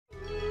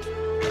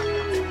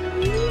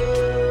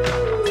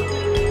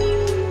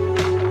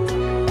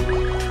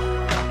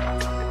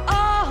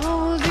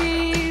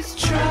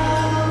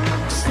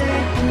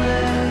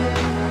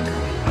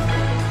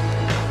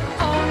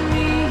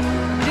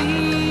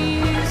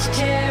these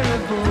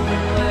terrible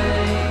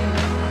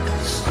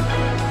ways.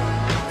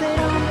 They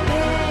don't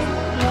pay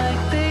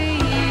like they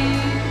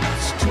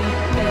used to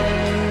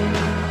pay.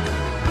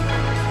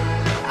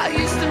 I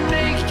used to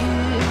make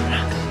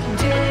it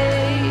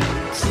day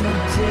to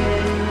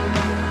day.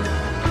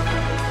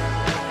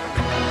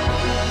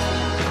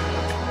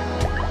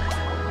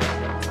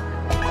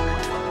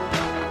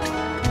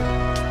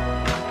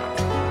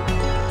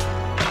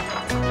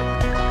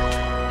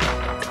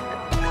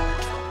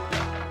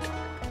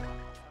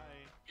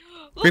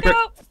 Look Creeper.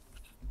 out!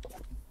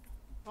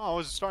 Oh, I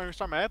was starting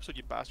my episode,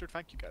 you bastard.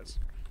 Thank you, guys.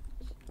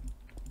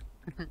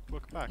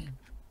 Welcome back.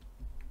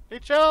 Hey,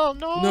 chill!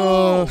 No!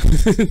 No.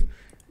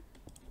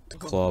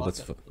 Claw.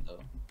 That's fu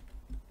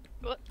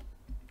What?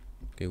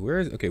 Okay.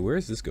 Where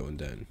is this going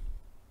down?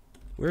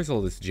 Where's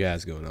all this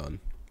jazz going on?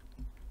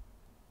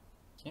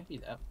 Can't be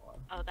that far.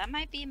 Oh, that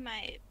might be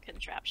my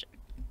contraption.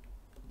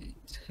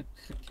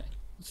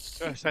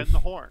 Okay. Send the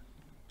horn.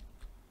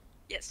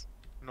 Yes.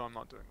 No, I'm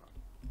not doing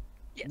that.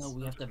 Yes. No,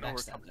 we have to No, we're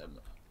backstab them.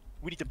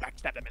 We need to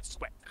backstab them and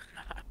sweat.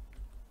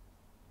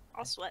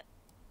 I'll sweat.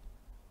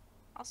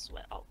 I'll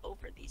sweat all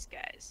over these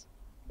guys.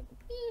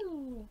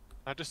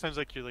 That just sounds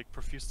like you're like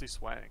profusely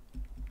sweating.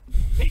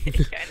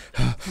 Kind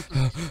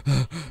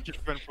of. You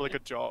just went for like a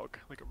jog,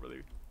 like a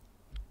really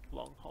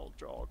long haul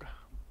jog.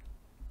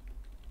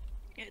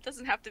 It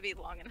doesn't have to be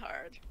long and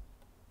hard.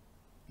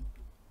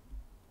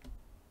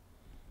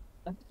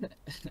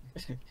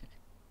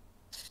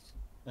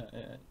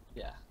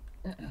 Yeah.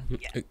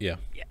 Yeah.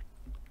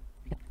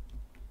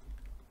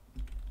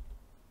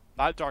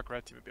 That dark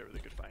red team would be a really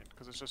good find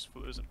because it's just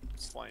full of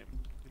slime.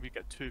 We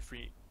get 2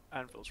 free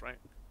anvils, right?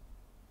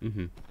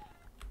 Mm-hmm.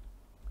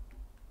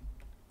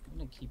 I'm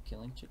gonna keep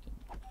killing chicken.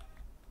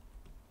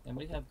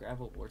 Anybody have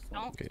gravel or flint?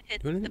 Don't Okay,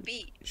 hit do you wanna- the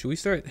beat. Should we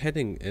start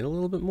heading in a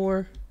little bit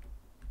more?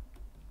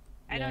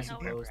 I don't know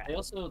where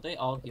suppose. we're at. They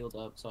all healed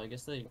up, so I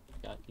guess they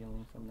got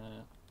healing from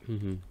that.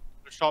 Mm-hmm.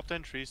 There's chopped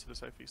in trees to the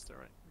southeast there,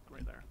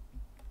 right there.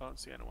 I don't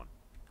see anyone.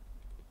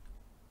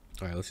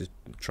 All right, let's just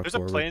truck There's a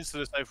forward. plains to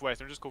the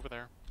southwest, and just go over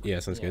there. Yeah,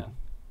 sounds good.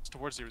 It's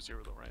towards 0-0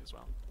 though, right, as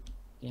well.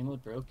 Game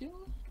mode broken?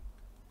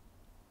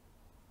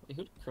 Wait,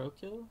 who did Crow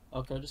kill?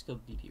 Oh, Crow just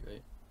killed BP,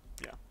 right?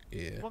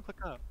 Yeah. Come on, click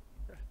up.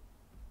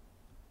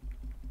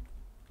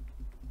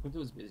 Who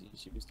was busy?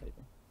 She was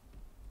typing.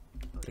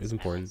 It is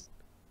important.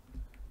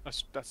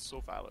 That's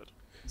so valid.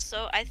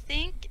 So I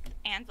think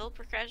anvil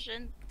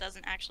progression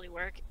doesn't actually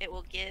work. It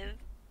will give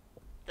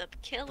the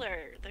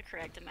killer the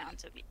correct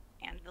amount of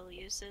anvil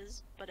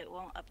uses, but it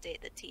won't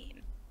update the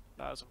team,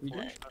 That is We the,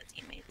 unfortunate.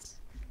 the teammates.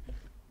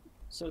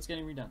 So it's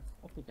getting redone.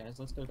 Okay, guys,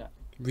 let's go down.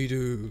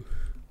 Redo.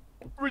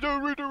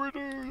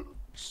 Redo.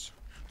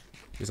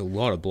 There's a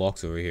lot of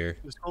blocks over here.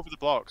 Let's go over the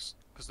blocks,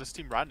 because this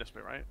team ran this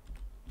way, right?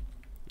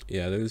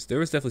 Yeah, there was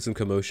definitely some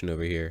commotion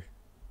over here.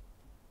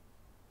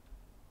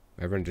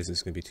 My render distance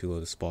is gonna be too low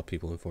to spot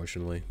people,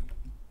 unfortunately.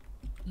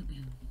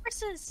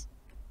 Horses!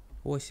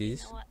 You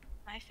Horses. know what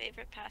my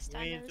favorite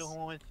pastime is?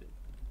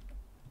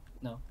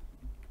 No.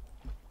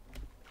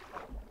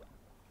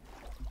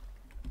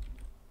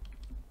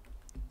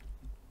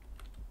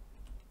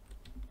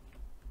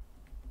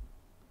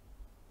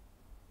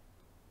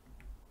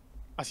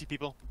 I see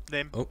people.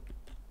 Name.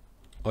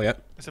 Oh yeah,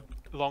 It's a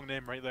long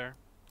name right there.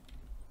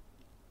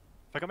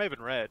 Like I may have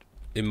been red.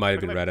 it might have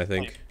Like, been might red. I be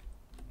think.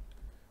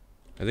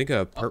 I think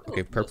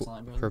okay, the purple.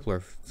 slime brother. Purple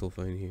are still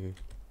fine here.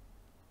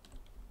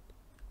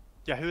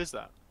 Yeah, who is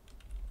that?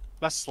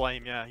 That's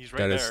Slime, yeah, he's right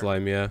That there. is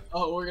slime. Yeah.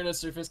 Oh, we're gonna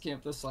surface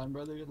camp the slime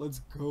brother. Let's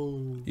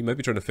go. You might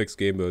be trying to fix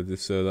game mode,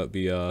 so that'd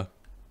be I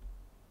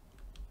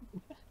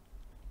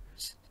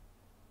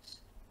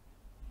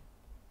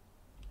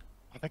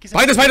think he's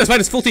Behind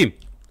us, full team.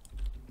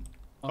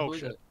 Oh, who is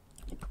shit. it?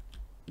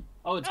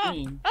 Oh, it's Oh,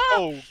 green.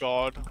 oh! Oh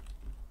god.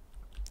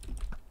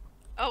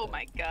 Oh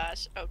my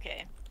gosh,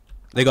 okay.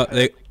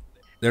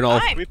 They're all.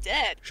 I'm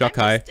dead. Shock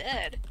I'm high. just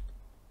dead.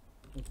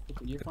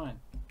 You're fine.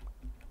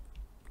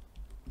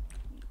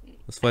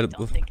 Let's fight I it.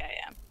 don't think I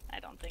am. I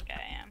don't think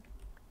I am.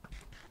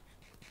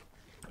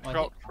 Oh, I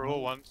Got hit Crow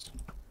once.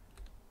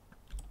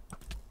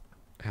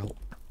 Ow.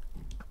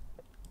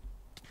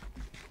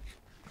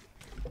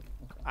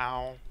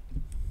 Ow.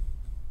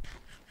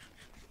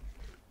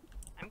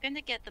 I'm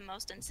gonna get the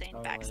most insane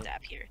Alright.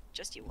 backstab here.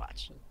 Just you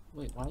watch.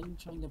 Wait, why are you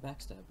trying to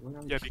backstab? Where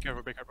are you? Yeah, be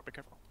careful, be careful, be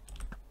careful.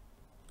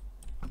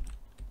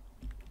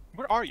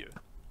 Where are you?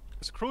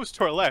 There's a crow's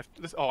to our left.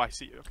 Oh, I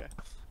see you, okay.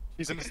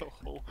 He's in this little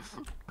hole.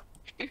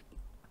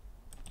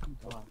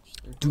 Oh, gosh,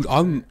 they're- Dude,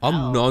 I'm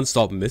Ow.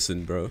 non-stop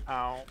missing, bro.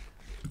 Ow.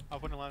 I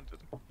wouldn't have landed.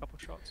 A couple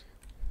shots.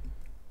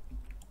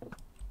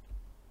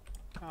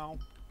 Ow.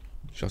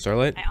 Shall I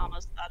Starlight? I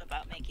almost thought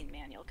about making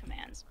manual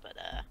commands, but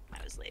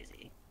I was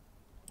lazy.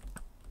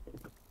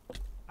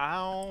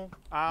 Ow.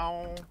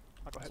 Ow.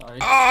 I'll go ahead. Sorry.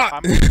 Ah!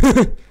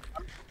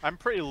 I'm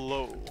pretty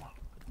low.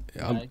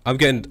 Yeah, I'm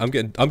getting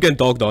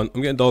dogged on.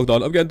 I'm getting dogged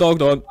on.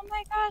 Oh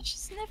my gosh,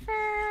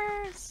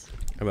 sniffers!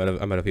 I'm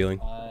out of healing.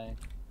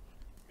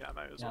 Yeah, I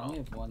might as Yeah, I well. only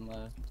have one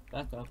left.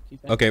 Back up.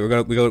 Keep back Okay, we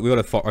got I think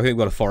we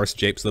got to forest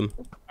japes them.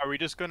 Are we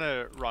just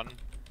gonna run?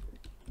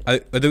 I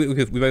think we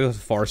might be able to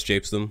forest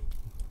japes them.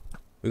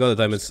 We got the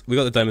diamonds. We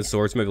got the diamond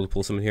swords. We might be able to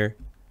pull some in here.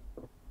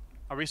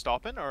 Are we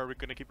stopping or are we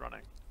gonna keep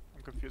running?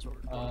 I'm confused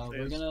what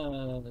We're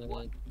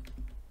gonna.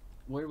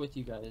 We're with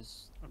you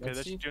guys. Okay, Let's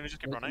let's see if just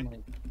keep we can, running.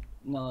 like-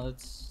 No,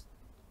 let's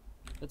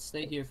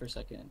stay here for a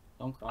second.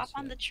 Don't Hop cross.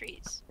 on yet. the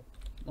trees.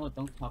 No,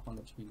 don't hop on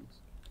the trees.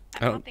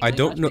 I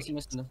don't know. Chasing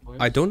us in the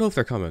forest. I don't know if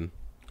they're coming.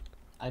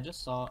 I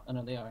just saw. Oh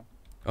no, they are.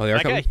 Oh, they are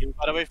Can I coming. get a heal,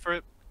 by the way, for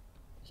it?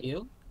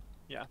 Heal?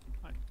 Yeah.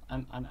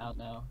 I'm out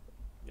now.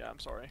 Yeah, I'm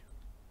sorry.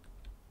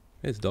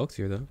 Hey, it's dogs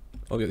here though.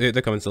 Oh, yeah,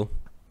 they're coming still.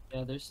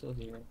 Yeah, they're still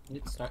here.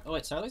 Oh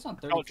wait, Starlight's on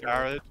 30. Oh,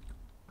 Jared.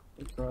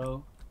 Good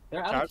throw.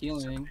 They're out of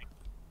Jared's healing.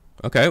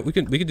 Okay, we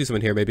can do some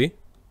in here maybe.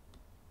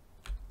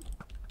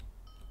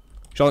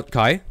 Shot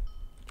Kai.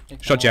 Hey,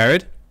 Shot come on.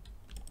 Jared.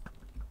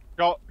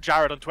 Got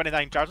Jared on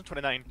 29. Jared's on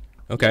 29.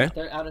 Okay.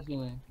 They're out of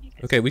healing.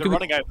 Okay, we They're can.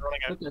 running out. They're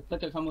running out.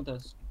 Clicker, come with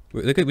us.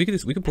 We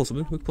can pull some.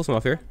 We can pull some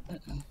off here.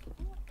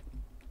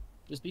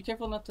 Just be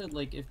careful not to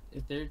like if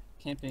they're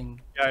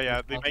camping.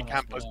 Yeah, they up may on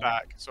camp us yeah.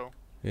 back, so.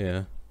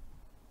 Yeah.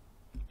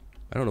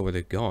 I don't know where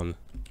they've gone.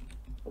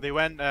 They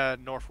went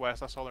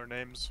northwest, I saw their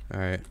names.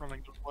 Alright.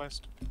 Running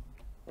northwest.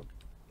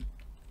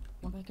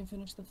 Come back and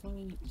finish the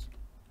fight.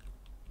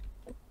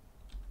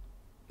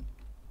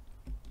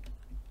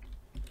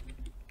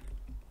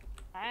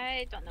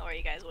 I don't know where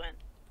you guys went.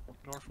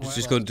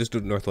 Northwest. Just do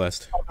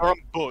northwest. Oh, they're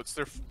on boats,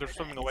 they're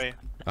swimming away.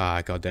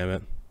 Ah, god damn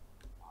it.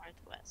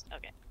 Northwest.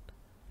 Okay.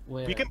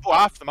 Where? We can go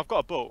after them, I've got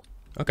a boat.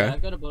 Okay. Yeah,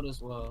 I've got a boat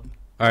as well.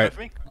 Alright. With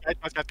me?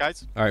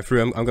 Guys. Alright,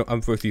 Fruit,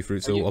 I'm with you, Fruit,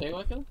 Are so you I'll, okay,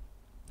 Wacko?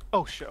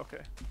 Oh shit,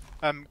 okay.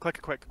 Click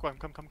it quick. Come.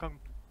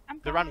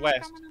 I'm They ran coming,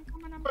 west.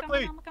 I'm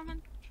Quickly.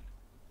 coming.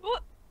 Whoop.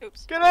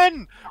 Oops. Get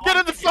in! Get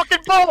in the fucking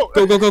boat!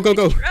 Go. Right,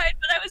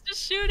 but I was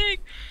just shooting.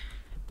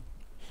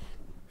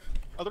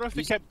 I don't know if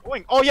they kept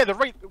going. Oh yeah,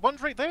 one's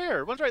right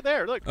there.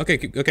 Look.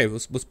 Okay,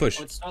 let's push.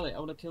 Oh, it's Starlight. I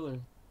want to kill her.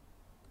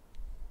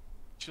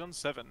 She's on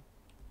 7.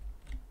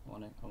 I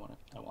want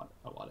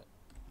it.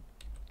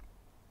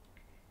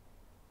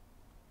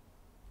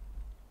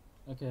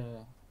 Okay.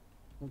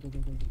 Go.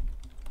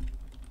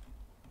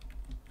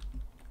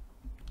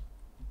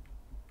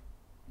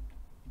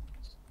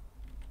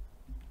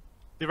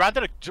 They ran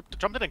to the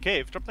jumped in a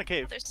cave.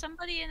 There's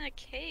somebody in a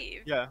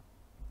cave. Yeah.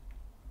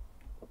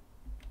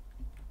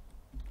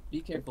 Be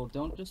careful.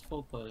 Don't just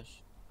full push.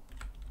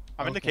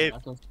 I'm in the Okay,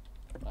 cave.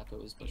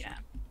 Wacko is pushing.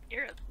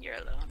 Yeah. You're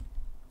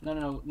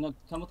alone. No.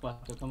 Come with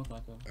Wacko.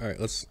 Alright,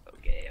 let's.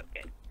 Okay.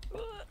 I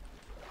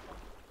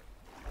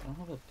don't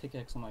have a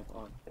pickaxe on my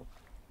body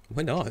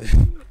Why not?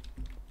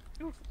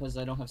 because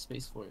I don't have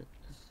space for it.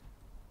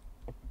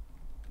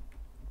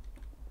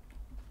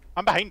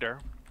 I'm behind her.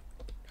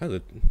 How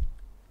did.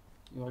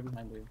 You are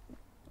behind her.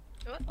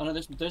 What? Oh no,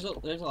 there's a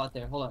lot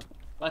there. Hold on.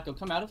 Wacko,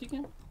 come out if you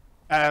can.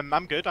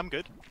 I'm good. I'm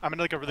in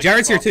like a really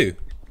Jared's here good spot.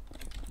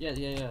 too.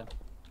 Yeah.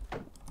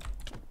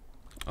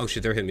 Oh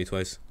shit, they're hitting me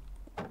twice.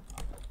 I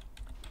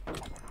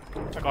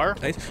got her.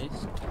 Nice.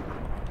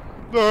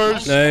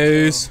 Nice.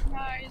 Nice.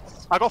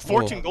 Nice. I got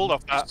 14 Oh. gold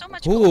off There's that. so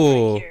much Ooh.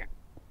 gold right here.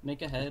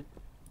 Make a head.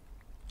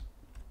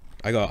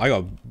 I got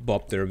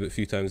bopped there a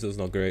few times. That was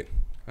not great.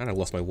 And I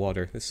lost my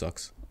water. This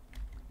sucks.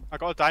 I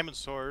got a diamond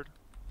sword.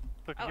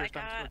 Look, Oh, here's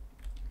diamond sword.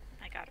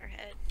 I got her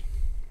head.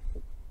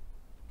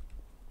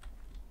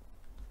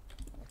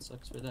 That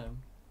sucks for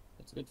them.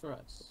 That's good for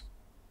us.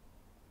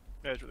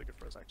 Yeah, it's really good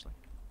for us actually.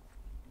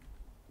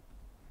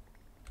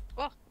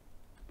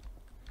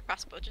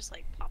 Crossbow just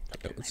like popped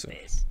up in my What's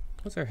face.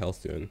 What's our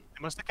health doing?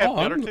 They must have kept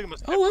the other two.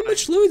 I'm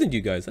much slower than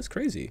you guys. That's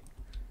crazy.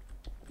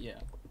 Yeah.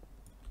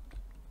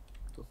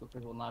 Go Flipper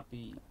will not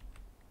be.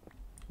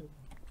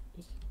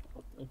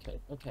 Okay.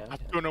 I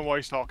don't know what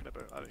he's talking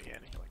about. I don't hear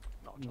anything. Like,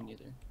 not at Me all.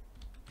 neither. There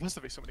must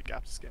have been so many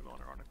gaps this game, though,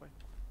 ironically.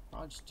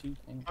 Dodge 2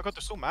 things. Oh god,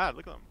 they're so mad.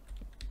 Look at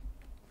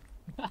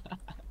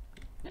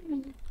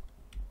them.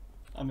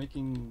 I'm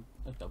making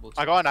a double.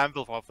 I got an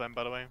anvil off them,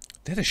 by the way.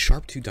 They had a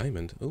sharp 2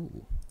 diamond. Oh.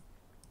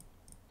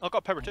 I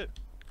got pepper too.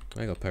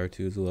 I got power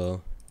 2 as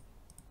well.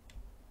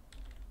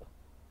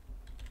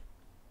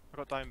 I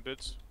got diamond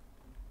boots.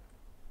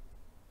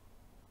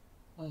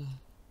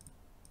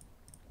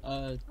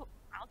 I'll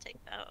take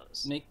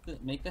those.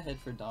 Make the head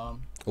for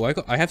Dom. Oh,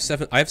 I have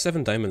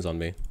 7 diamonds on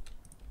me.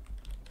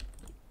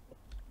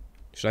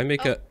 Should I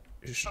make Oh.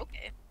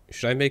 Okay.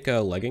 Should I make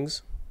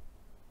leggings?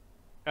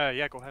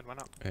 Yeah, go ahead. Why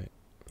not? Alright.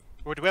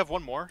 Or do we have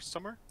one more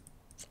somewhere?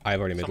 I've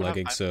already made Someone have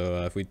leggings,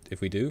 so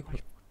if we do,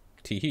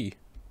 tee-hee.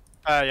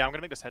 Yeah, I'm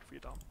gonna make this head for you,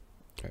 Dom.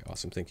 Alright,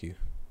 awesome, thank you.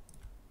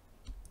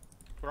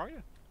 Where are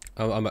you?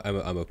 I'm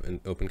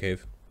open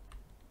cave.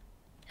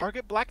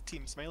 Target black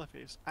team, smiley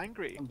face.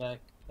 Angry. Come back.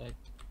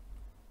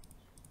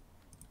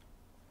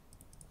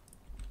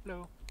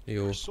 Hello. Yo.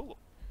 You're solo.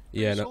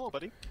 Yeah, You're no. solo,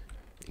 buddy.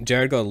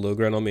 Jared got a low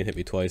ground on me and hit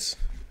me twice.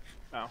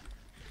 Oh.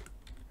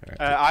 Alright.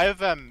 I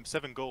have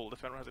 7 gold.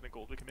 If anyone has any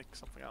gold, we can make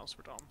something else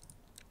for Dom.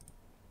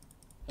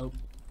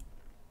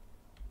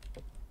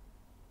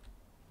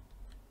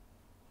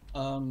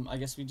 I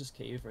guess we just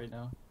cave right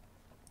now.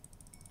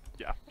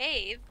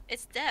 Cave,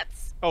 it's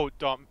depths. Oh,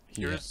 Dom,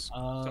 Yeah. here's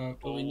some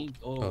But we gold.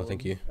 need gold. Oh,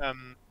 thank you.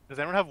 Does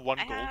anyone have one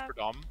I gold have- for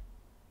Dom?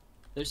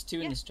 There's 2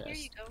 in Yeah, this here you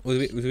chest. go. Well, do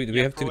we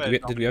Yeah, have to? throw Did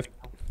it, we have?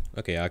 Dom.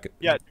 Okay, I could.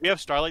 Yeah, do we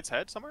have Starlight's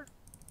head somewhere?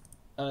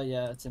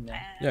 Yeah, it's in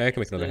there. Yeah, I can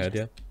make It's another there's-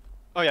 head. Yeah.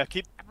 Oh yeah,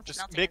 I'm just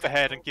smelting make the every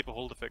head and gold. keep a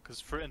hold of it, because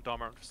Fruit and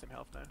Dom aren't the same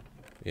health now.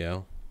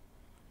 Yeah.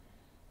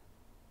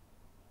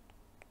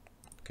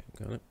 Okay,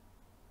 got it.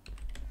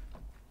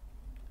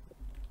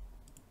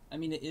 I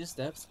mean, it is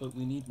depths, but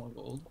we need more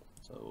gold.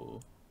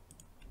 So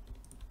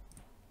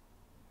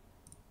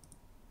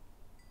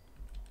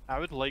I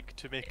would like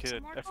to make Make some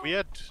it. more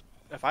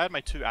If I had my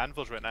 2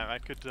 anvils right now, I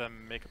could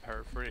make a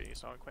power 3.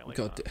 So I quite like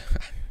God, that.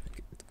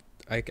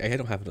 I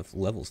don't have enough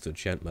levels to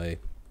enchant my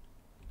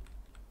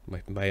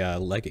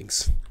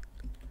leggings.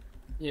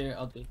 here,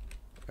 I'll do.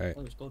 Alright.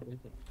 Oh, there's gold right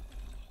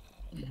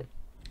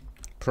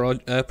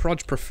there.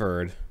 Proj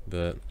preferred,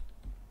 but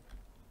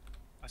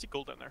I see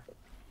gold in there.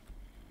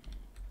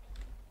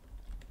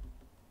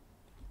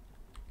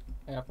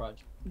 I got Proj.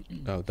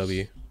 oh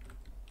W.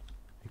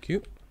 Thank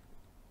you.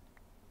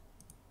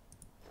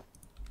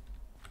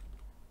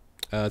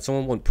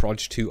 Someone want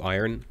Proj 2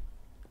 iron?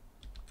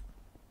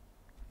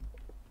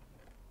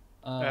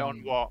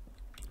 On what?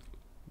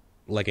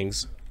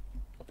 Leggings.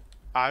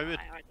 I would.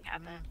 I already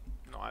have that.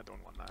 No, I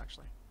don't want that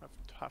actually. I have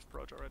half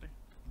Proj already.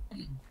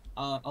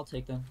 I'll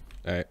take them.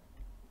 Alright.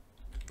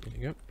 There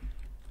you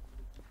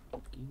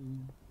go.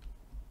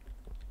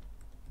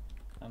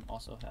 I'm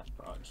also half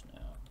Proj now.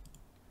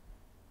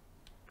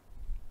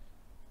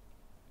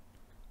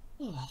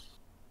 I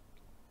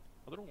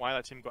don't know why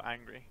that team got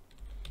angry.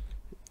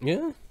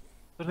 Yeah.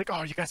 They're like,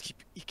 "Oh, you guys keep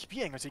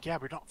eating." I was like, "Yeah,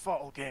 we're not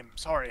fought all game.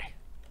 Sorry.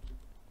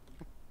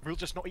 We'll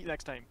just not eat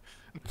next time."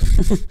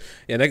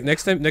 Yeah,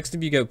 next time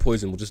you get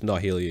poisoned, we'll just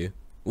not heal you.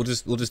 We'll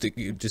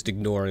just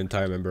ignore an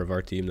entire member of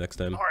our team next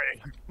time.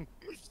 Sorry.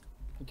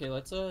 Okay,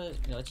 let's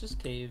just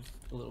cave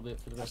a little bit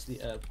for the rest of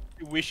the ep.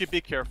 We should be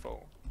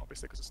careful,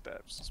 obviously, because of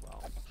steps as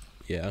well.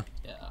 Yeah.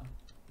 Yeah.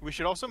 We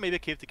should also maybe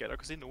cave together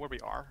because they know where we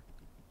are.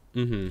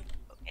 Mm-hmm.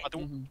 I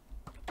don't.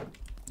 Mhm.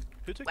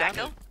 Who took Wacko?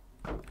 damage?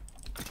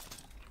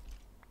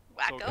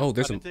 Wacko. Oh,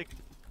 there's I a didn't take.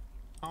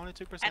 I only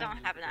took I percent. don't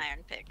have an iron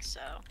pick, so.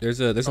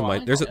 there's a Oh,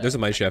 mine there's a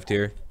mine shaft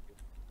here.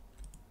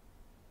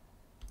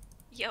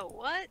 Yo,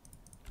 what?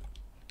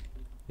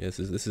 Yeah, this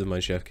is a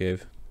mine shaft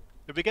cave.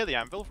 Did we get the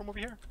anvil from over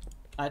here?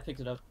 I picked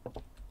it up.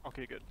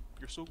 Okay, good.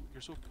 You're so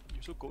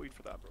goated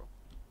for that, bro.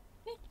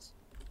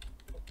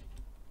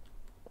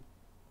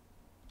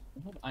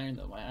 I have iron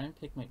though. My iron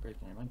pick might break.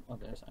 Oh,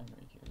 there's iron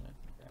right here that I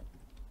can grab.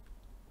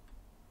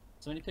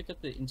 Somebody pick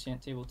up the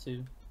enchant table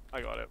too.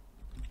 I got it.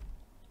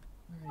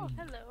 Oh,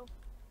 hello.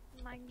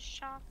 Mine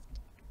shaft.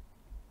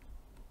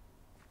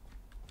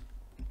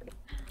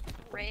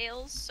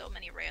 Rails, so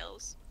many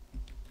rails.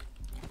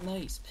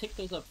 Nice. Pick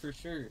those up for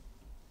sure.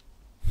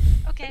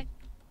 Okay.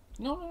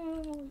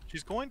 No.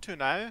 She's going to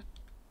now.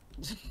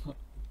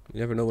 You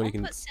never know when you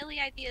Don't can. put silly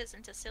ideas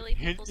into silly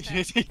You people's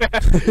heads.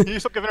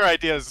 stop giving her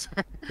ideas.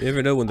 You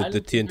never know when I the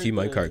looked over TNT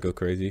minecart the- go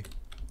crazy.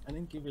 I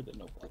didn't give her the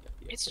notebook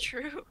idea. It's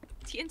true.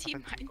 TNT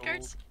Offensive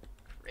minecarts?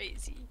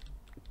 Crazy.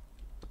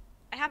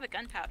 I have a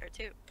gunpowder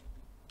too.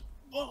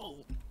 Whoa!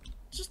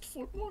 Just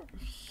 4 more.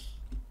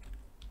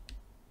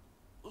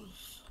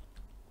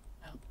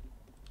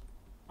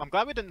 I'm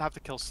glad we didn't have to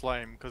kill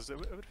Slime because it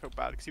would feel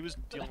bad because he was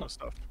dealing with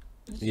stuff.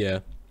 Yeah.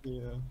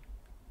 Yeah.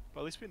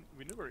 But at least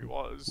we knew where he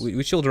was.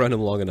 We chilled around him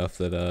long enough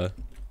that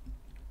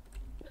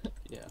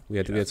Yeah. we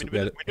had to Yeah, get some. we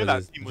knew we had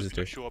that a team was visitor.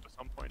 going to show up at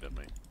some point, didn't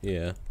we?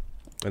 Yeah.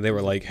 And they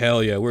were like,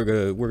 "Hell yeah, we're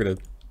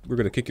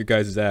gonna kick your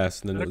guys' ass."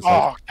 And then They're it like,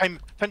 was like, oh,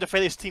 time to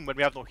fail this team when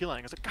we have no healing.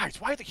 I was like,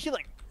 guys, why are they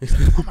healing?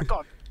 Oh my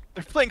god,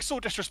 they're playing so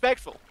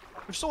disrespectful.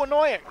 They're so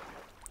annoying.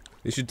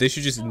 they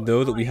should just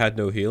know that we had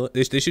no healing.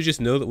 They should just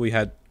know that we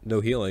had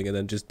no healing and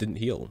then just didn't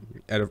heal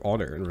out of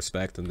honor and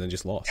respect and then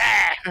just lost.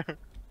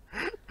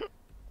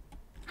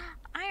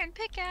 Iron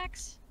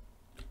pickaxe.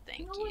 Thank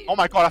you. Oh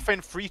my god, I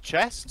found 3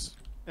 chests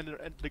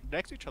like,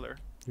 next to each other.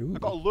 Ooh. I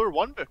got a Lure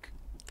 1 book.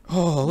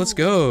 Oh, let's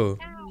go.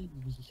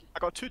 I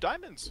got 2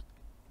 diamonds.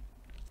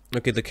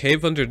 Okay, the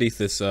cave underneath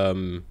this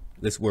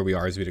where we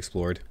are is being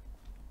explored.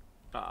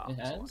 Ah, It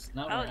so- has?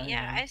 Not Oh where I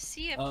yeah, am. I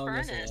see a Oh,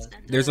 yes, it furnace. has.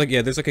 And There's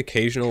like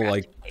occasional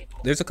like crafting table.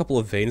 there's a couple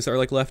of veins that are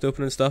like left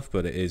open and stuff,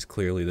 but it is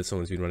clearly that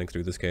someone's been running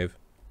through this cave.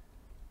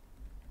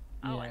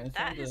 Oh, Yeah, I and that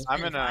found has a- I'm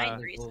been in a-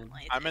 mined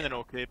recently. I'm in too. an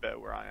okay bit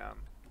where I am.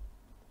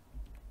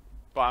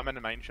 But I'm in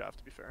a mine shaft,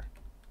 to be fair.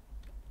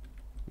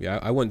 Yeah,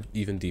 I went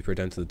even deeper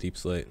down to the deep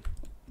slate.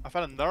 I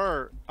found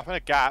a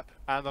gap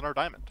and another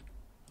diamond.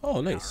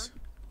 Oh, nice.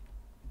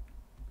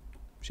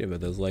 Shit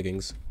about those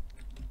leggings.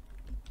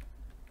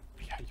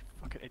 Yeah, you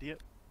fucking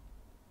idiot.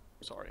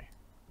 Sorry.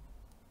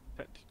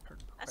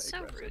 That's so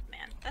rude,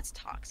 man. That's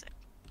toxic.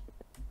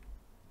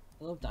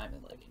 I love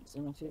diamond leggings.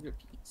 They're my favorite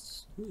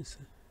piece. Who is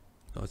it?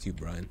 Oh, it's you,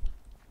 Brian.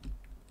 I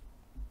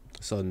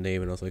saw the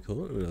name and I was like, oh,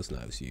 no, it's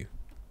not. It was you.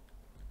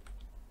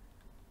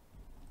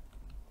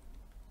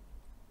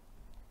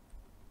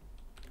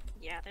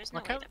 Yeah, there's no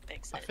Okay. way to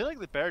fix I it. feel like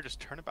the bear just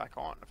turn it back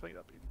on. I feel like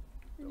that'd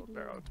be a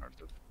better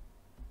alternative.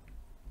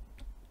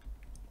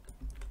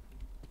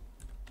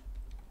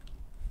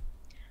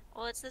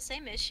 Well, it's the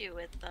same issue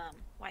with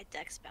why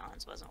Dex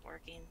balance wasn't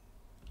working.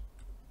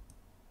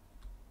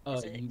 Oh,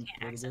 Is it you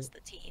can't what is access it? the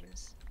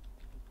teams.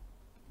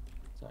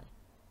 Sorry.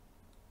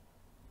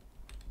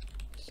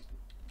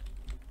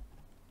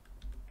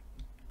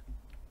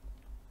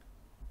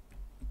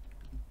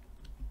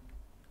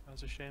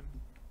 That's a shame.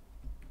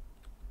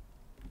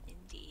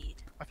 Indeed.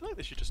 I feel like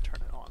they should just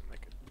turn it on,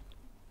 like,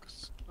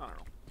 'cause, I don't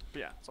know. But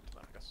yeah, it's up to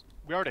them, I guess.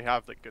 We already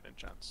have like good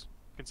enchants,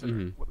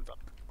 considering what they've done.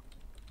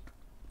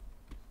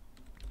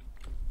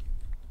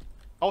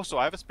 Also,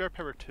 I have a spare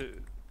power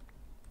too.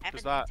 I have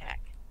Does an that? attack.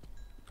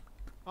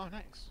 Oh,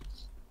 nice.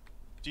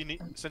 Do you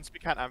need? Since we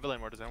can't anvil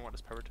anymore, does anyone want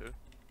his power too?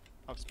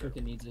 I have a spare.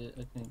 Cricket needs it,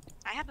 I think.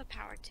 I have a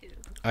power too.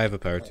 I have a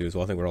power 2 as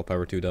well. I think we're all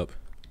power 2'd up.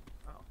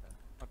 Oh, okay.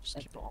 I'll just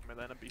keep it on me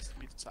then and be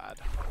sad.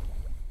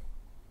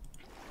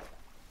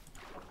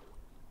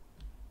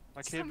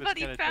 My cave is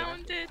Somebody kinda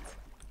found dead.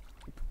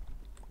 it.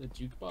 The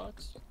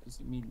jukebox? Does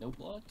it mean no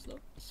blocks though?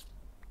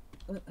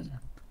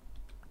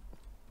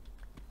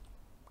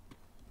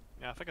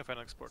 Yeah, I think I found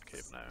an explored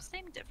cave now.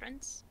 Same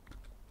difference.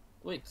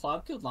 Wait,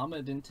 Cloud killed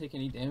Llama didn't take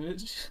any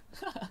damage?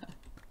 I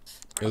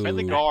found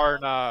the Ooh. Gar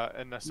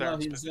in the No, certain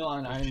he's still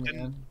on Iron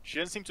Man. She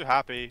didn't seem too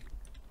happy.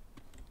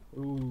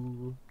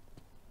 Ooh.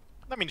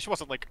 I mean, she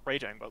wasn't like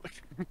raging, but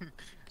like,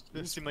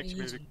 didn't seem like she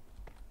was.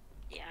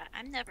 Yeah,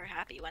 I'm never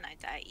happy when I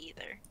die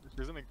either.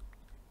 She isn't.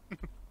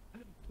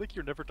 Like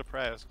you're never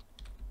depressed.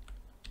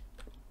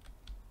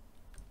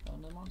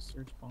 Found a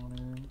monster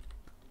spawner.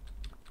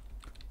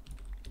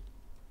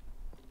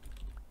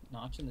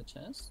 Notch in the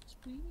chest,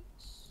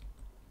 please?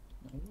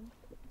 No?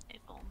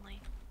 If only.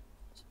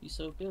 It'd be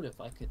so good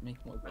if I could make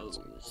more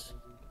bows.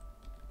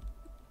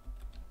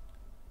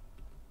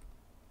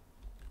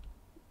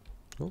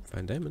 Oh,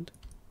 fine diamond.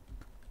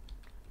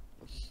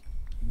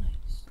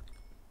 Nice.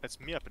 It's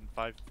me up in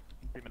 3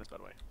 minutes, by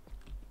the way.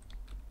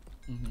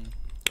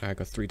 Mm-hmm. I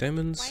got 3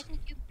 diamonds. Why did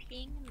you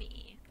ping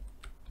me?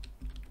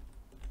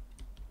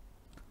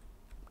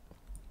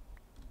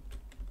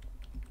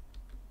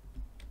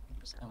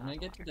 Was that I'm gonna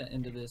not get to water? the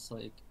end of this,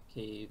 like,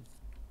 cave.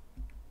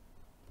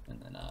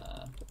 And then,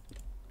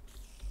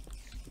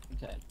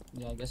 okay.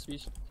 Yeah, I guess we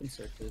can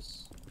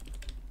surface.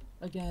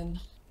 Again.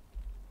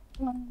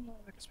 I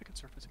guess we can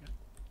surface again.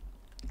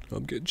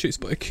 I'm getting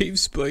chased by a cave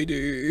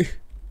spider.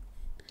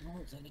 Oh,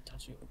 let me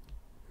touch you.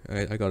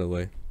 I got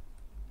away.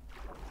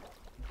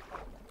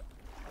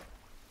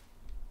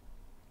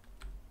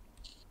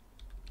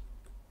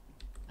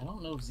 I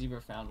don't know if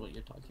Zebra found what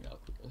you're talking about,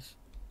 Cliff.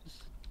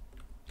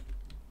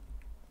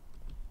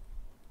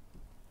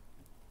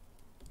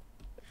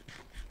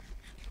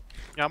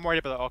 Yeah, I'm worried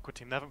about the Aqua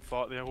team. They haven't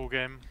fought the whole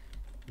game.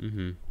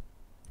 Mm-hmm.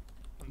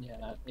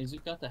 Yeah,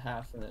 Azu got the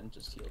half and then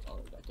just healed all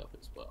the way back up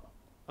as well.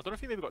 I don't know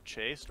if he maybe got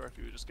chased or if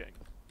he was just getting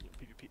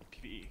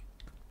PvE.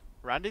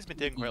 Randy's been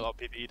taking quite a lot of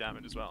PvE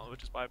damage as well,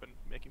 which is why I've been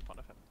making fun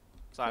of him.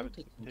 So I haven't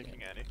been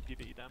taking any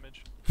PvE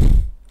damage.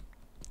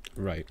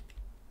 Right.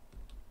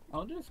 I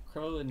wonder if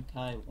Crow and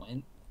Kai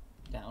went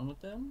down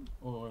with them,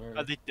 or...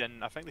 They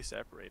didn't. I think they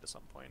separated at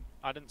some point.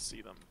 I didn't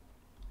see them.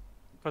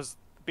 Because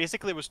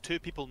basically it was 2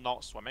 people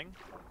not swimming.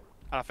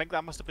 And I think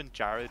that must have been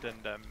Jared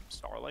and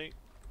Starlight.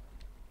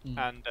 Hmm.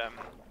 And I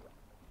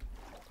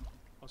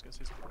was gonna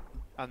say something.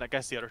 And I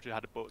guess the other 2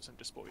 had the boats and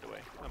just boated away.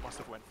 That must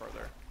have went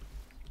further.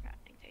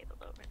 Crafting table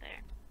over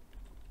there.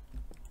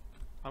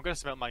 I'm gonna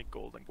smelt my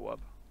gold and go up.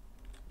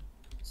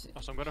 Sick.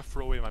 So I'm gonna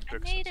throw away my I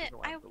books. made since it! there's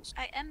no anvils.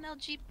 I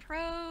MLG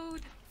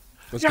pro'd!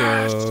 Let's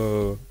Yes!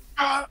 go.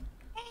 Ah!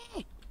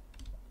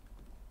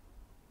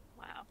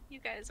 Wow, you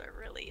guys are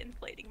really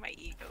inflating my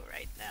ego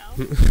right now.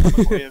 I'm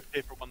gonna play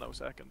AFK for 1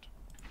 second.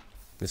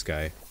 This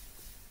guy.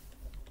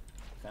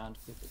 Found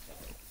Clipper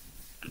Kai.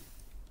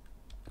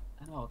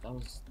 Ow, that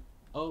was...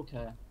 Oh,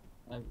 okay.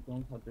 I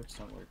learned how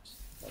Dripstone works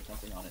by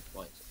jumping on it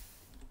twice.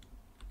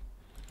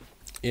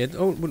 Yeah,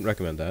 I wouldn't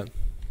recommend that.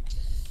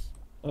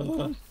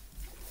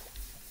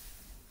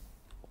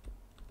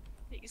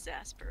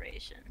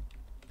 Exasperation.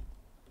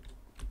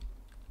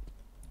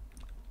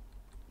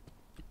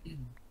 I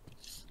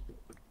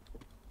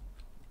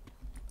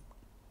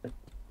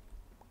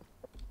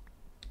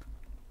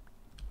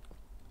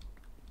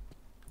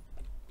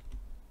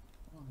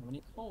don't have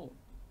any coal.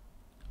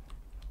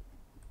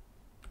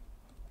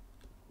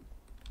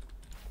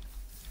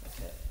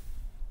 Okay.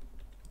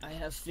 I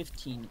have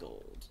 15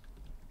 gold.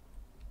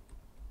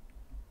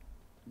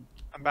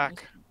 I'm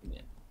back.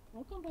 Yeah.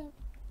 Welcome back.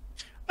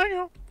 Thank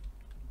you.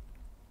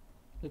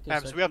 Because So I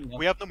we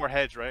think have no more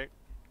heads, right?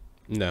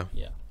 No.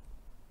 Yeah.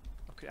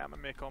 Okay, I'm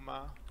gonna make all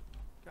my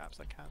gaps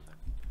I can then.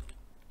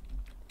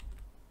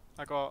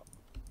 I got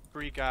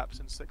 3 gaps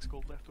and 6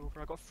 gold left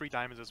over. I got 3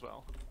 diamonds as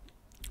well.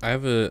 I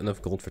have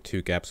enough gold for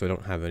 2 gaps, so I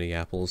don't have any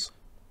apples.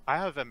 I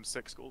have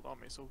 6 gold on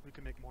me, so we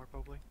can make more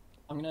probably.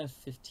 I'm gonna have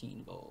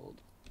 15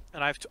 gold.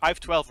 And I have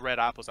 12 red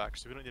apples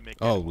actually. So we don't need to make.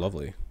 Oh, any more.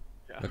 lovely.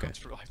 Yeah, okay. I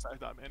just realized I have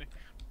that many.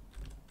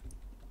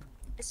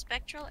 Is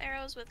spectral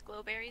arrows with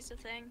glowberries a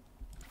thing?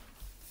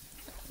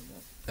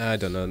 I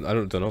don't know. I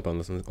don't know about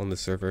this on this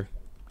server.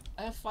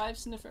 I have 5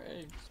 sniffer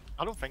eggs.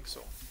 I don't think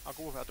so. I'll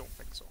go with I don't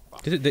think so.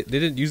 But They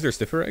didn't use their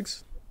sniffer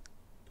eggs?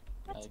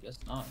 I guess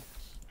not.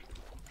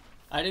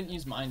 I didn't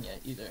use mine yet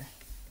either.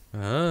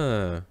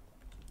 Ah.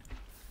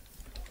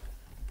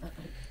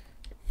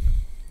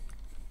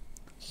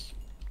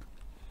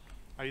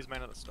 I used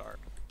mine at the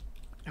start.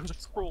 It was a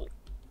scroll.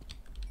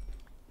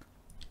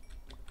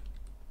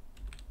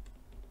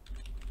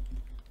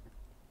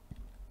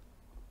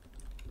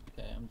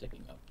 Okay, I'm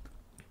digging up.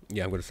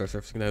 Yeah, I'm gonna start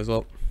surfacing now as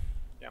well.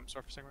 Yeah, I'm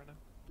surfacing right now.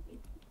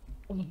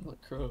 Oh, the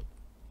crow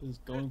is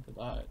going for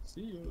that.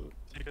 See you.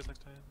 See you guys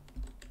next time.